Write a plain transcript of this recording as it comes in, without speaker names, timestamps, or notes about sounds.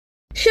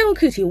SEUN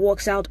Kuti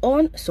walks out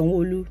on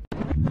Sanwo.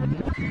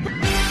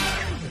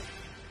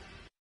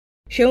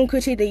 SEUN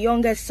Kuti, the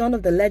youngest son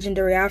of the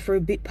legendary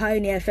Afrobeat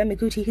pioneer Fela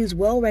Kuti, who is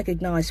well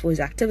recognized for his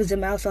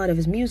activism outside of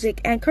his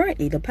music and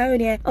currently the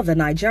pioneer of the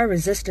Nigeria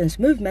resistance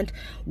movement,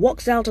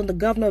 walks out on the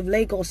governor of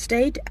Lagos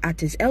State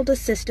at his elder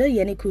sister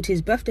Yeni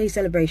Kuti's birthday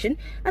celebration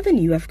at the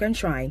New African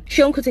Shrine.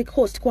 SEUN Kuti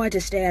caused quite a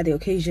stir at the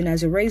occasion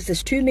as he raised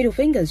his two middle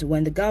fingers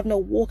when the governor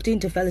walked in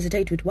to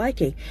felicitate with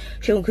YK.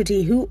 SEUN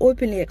Kuti, who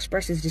openly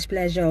expressed his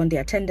displeasure on the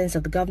attendance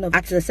of the governor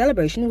at the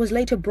celebration, was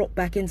later brought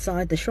back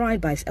inside the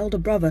shrine by his elder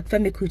brother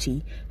Fela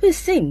Kuti, who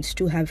seems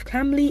to have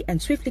calmly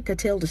and swiftly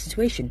curtailed the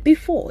situation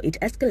before it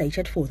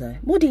escalated further.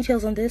 More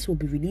details on this will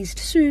be released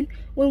soon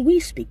when we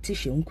speak to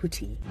SEUN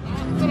Kuti.